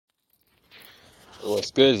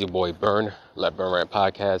What's good? It's your boy Burn, Let Burn Rant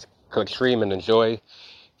Podcast. Click stream and enjoy.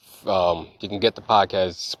 You can get the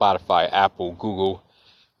podcast Spotify, Apple, Google,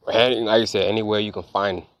 and like I said, anywhere you can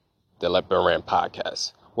find the Let Burn Rant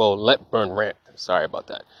podcast. Well, Let Burn Rant. Sorry about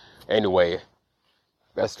that. Anyway,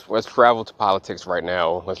 let's travel to politics right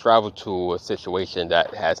now. Let's travel to a situation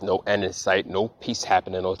that has no end in sight, no peace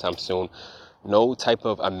happening no time soon, no type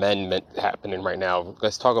of amendment happening right now.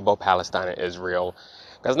 Let's talk about Palestine and Israel.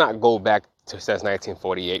 Let's not go back to since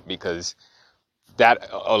 1948 because that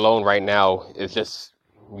alone right now is just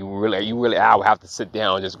I would have to sit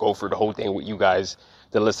down and just go through the whole thing with you guys,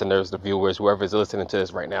 the listeners, the viewers, whoever's listening to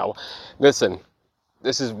this right now. Listen,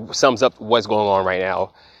 sums up what's going on right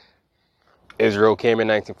now. Israel came in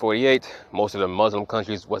 1948. Most of the Muslim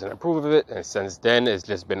countries wasn't approving of it, and since then it's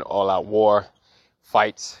just been all-out war,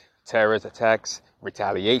 fights, terrorist attacks,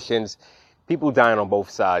 retaliations, people dying on both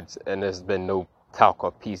sides, and there's been no talk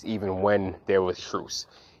of peace even when there was truce,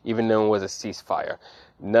 even though it was a ceasefire.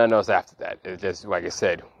 None else after that. It's just, like I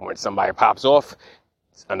said, when somebody pops off,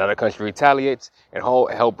 another country retaliates, and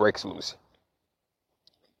hell breaks loose.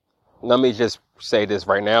 Let me just say this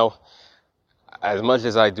right now. As much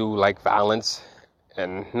as I do like violence,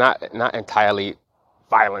 and not entirely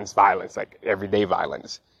violence, like everyday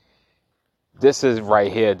violence, this is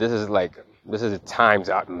right here. This is times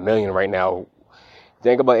a million right now.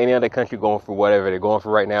 Think about any other country going through whatever they're going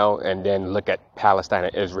through right now, and then look at Palestine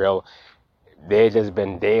and Israel. They have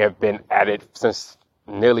been at it since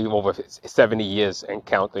nearly over 70 years and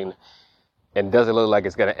counting, and it doesn't look like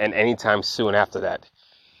it's going to end anytime soon after that.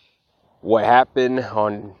 What happened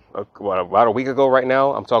on about a week ago right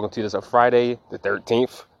now, I'm talking to you this on Friday the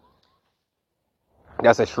 13th.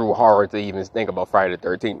 That's a true horror to even think about Friday the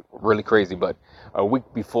 13th. Really crazy, but a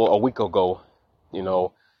week ago,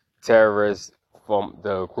 terrorists from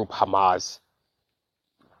the group Hamas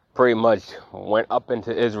pretty much went up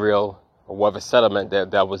into Israel, or whatever settlement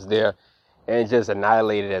that was there, and just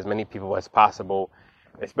annihilated as many people as possible.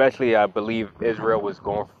 Especially, I believe Israel was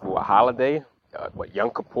going through a holiday. Yom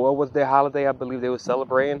Kippur was their holiday, I believe they were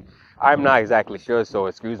celebrating. I'm not exactly sure, so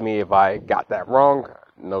excuse me if I got that wrong.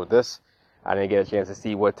 Know this. I didn't get a chance to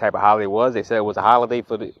see what type of holiday it was. They said it was a holiday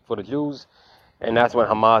for the Jews, and that's when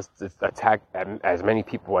Hamas attacked as many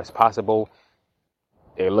people as possible.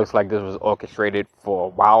 It looks like this was orchestrated for a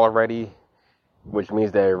while already, which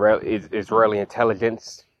means that Israeli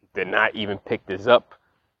intelligence did not even pick this up,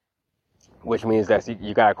 which means that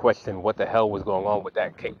you got to question what the hell was going on with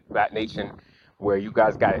that nation where you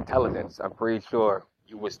guys got intelligence. I'm pretty sure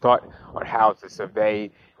you would start on how to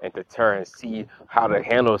survey and deter and see how to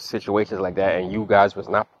handle situations like that, and you guys was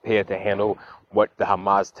not prepared to handle what the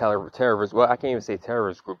Hamas terrorists, well, I can't even say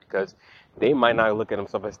terrorist group because they might not look at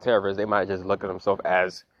themselves as terrorists. They might just look at themselves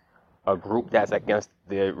as a group that's against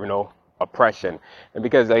their, oppression. And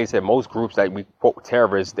because, like I said, most groups that we quote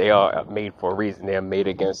terrorists, they are made for a reason. They are made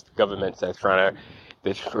against governments that's trying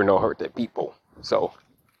to, hurt their people. So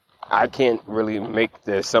I can't really make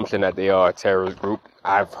the assumption that they are a terrorist group.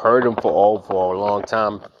 I've heard them for a long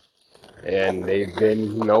time, and they've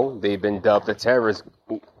been dubbed a terrorist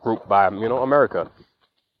group by America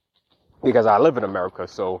because I live in America.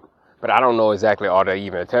 So, but I don't know exactly, are they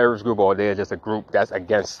even a terrorist group or they're just a group that's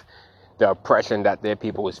against the oppression that their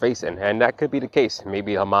people is facing. And that could be the case.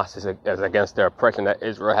 Maybe Hamas is against the oppression that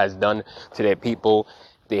Israel has done to their people.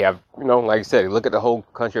 They have, like I said, look at the whole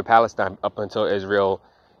country of Palestine up until Israel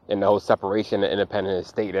and the whole separation and independent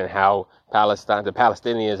state, and how the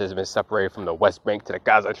Palestinians has been separated from the West Bank to the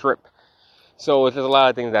Gaza Strip. So there's a lot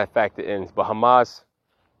of things that factor in. But Hamas,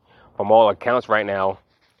 from all accounts right now,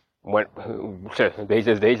 they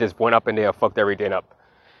just went up in there and fucked everything up.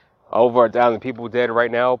 Over 1,000 people dead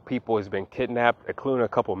right now. People has been kidnapped, including a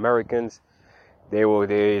couple Americans. They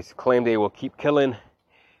claim they will keep killing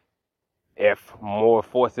if more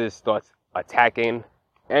forces start attacking.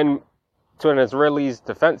 And to an Israeli's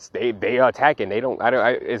defense, they are attacking.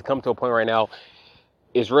 It's come to a point right now.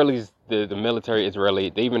 Israelis, the military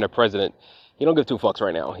Israeli, even the president, he don't give two fucks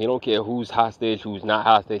right now. He don't care who's hostage, who's not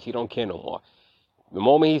hostage. He don't care no more. The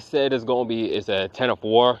moment he said it's a 10 of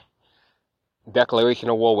war, declaration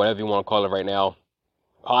of war, whatever you want to call it right now,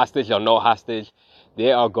 hostage or no hostage,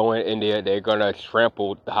 they are going in there. They're going to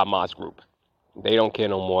trample the Hamas group. They don't care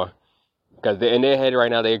no more. Because in their head right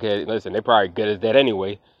now, they're probably good as dead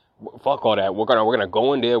anyway. Fuck all that. We're gonna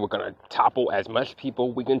go in there. We're gonna topple as much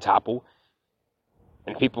people we can topple,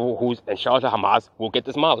 and people who's in charge of Hamas will get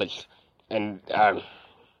demolished. And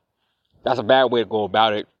that's a bad way to go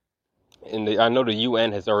about it. And I know the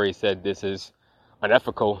UN has already said this is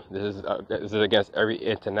unethical. This is against every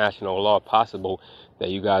international law possible that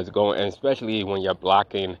you guys go, and especially when you're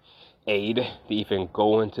blocking aid to even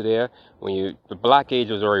go into there. The blockade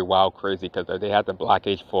was already wild crazy because they had the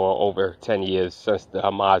blockade for over 10 years since the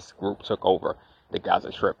Hamas group took over the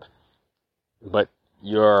Gaza Strip. But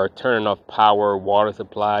you're turning off power, water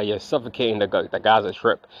supply, you're suffocating the Gaza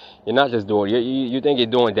Strip. You're not just doing, you think you're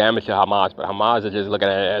doing damage to Hamas, but Hamas are just looking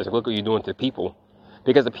at it as, look what you're doing to people.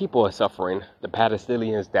 Because the people are suffering. The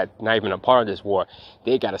Palestinians that not even a part of this war,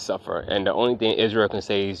 they gotta suffer. And the only thing Israel can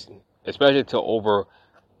say is, especially to over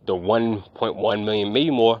the 1.1 million, maybe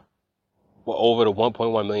more, but over the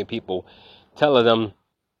 1.1 million people, telling them,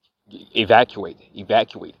 evacuate.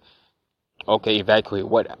 Okay, evacuate.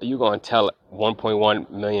 What are you going to tell 1.1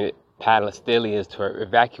 million Palestinians to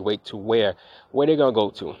evacuate to where? Where they going to go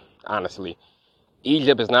to, honestly?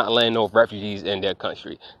 Egypt is not letting no refugees in their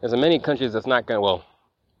country. There's many countries that's not going to, well,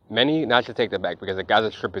 many, not to take that back, because the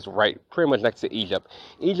Gaza Strip is right, pretty much next to Egypt.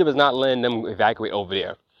 Egypt is not letting them evacuate over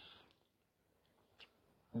there.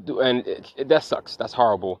 And that sucks. That's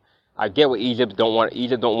horrible. I get what Egypt don't want.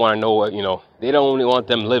 Egypt don't want to know what, they don't only want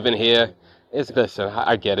them living here. Listen,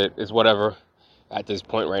 I get it. It's whatever. At this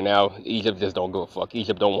point right now, Egypt just don't give a fuck.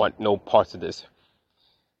 Egypt don't want no parts of this.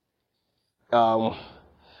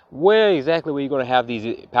 Where exactly were you going to have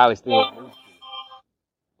these Palestinians?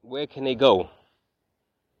 Where can they go?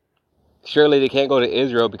 Surely they can't go to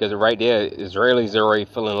Israel because right there, Israelis are already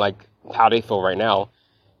feeling like how they feel right now.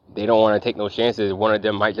 They don't want to take no chances. One of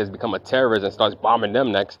them might just become a terrorist and starts bombing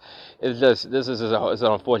them next. This is it's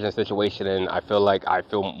an unfortunate situation, and I feel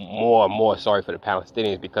more and more sorry for the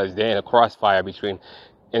Palestinians because they're in a crossfire between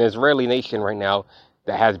an Israeli nation right now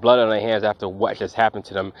that has blood on their hands after what just happened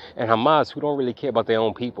to them, and Hamas, who don't really care about their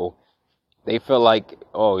own people. They feel like,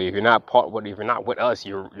 oh, if you're not with us,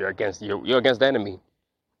 you're against the enemy.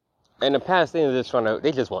 And the Palestinians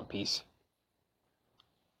they just want peace.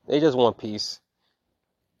 They just want peace.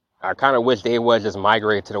 I kind of wish they would just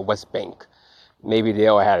migrate to the West Bank. Maybe they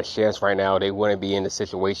all had a chance right now. They wouldn't be in the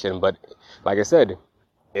situation. But like I said,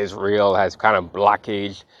 Israel has kind of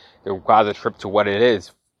blockaged the Gaza Strip to what it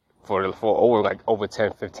is for over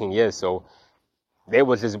 10, 15 years. So they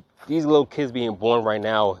was just these little kids being born right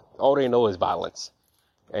now. All they know is violence.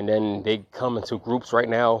 And then they come into groups right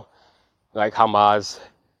now like Hamas.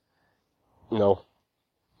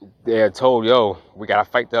 They're told, yo, we got to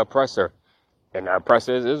fight the oppressor. And the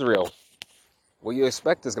oppressor is Israel. What do you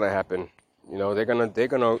expect is gonna happen? They're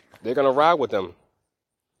gonna ride with them.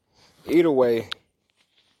 Either way,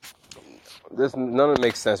 none of it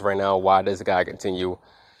makes sense right now. Why does the guy continue?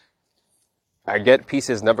 I get peace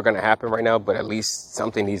is never gonna happen right now, but at least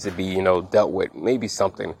something needs to be dealt with. Maybe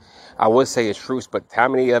something. I would say a truce, but how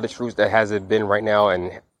many other truce that has it been right now?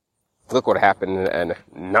 And look what happened, and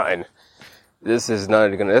nothing. It's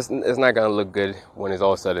not gonna look good when it's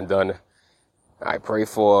all said and done. I pray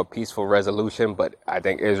for a peaceful resolution, but I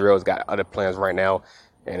think Israel's got other plans right now.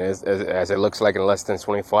 And as it looks like in less than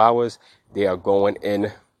 24 hours, they are going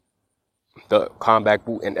in the combat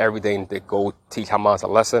boot and everything to go teach Hamas a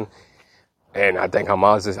lesson. And I think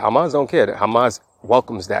Hamas don't care. Hamas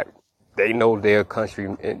welcomes that. They know their country,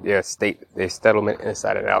 their state, their settlement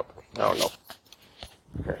inside and out. I don't know.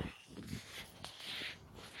 Okay.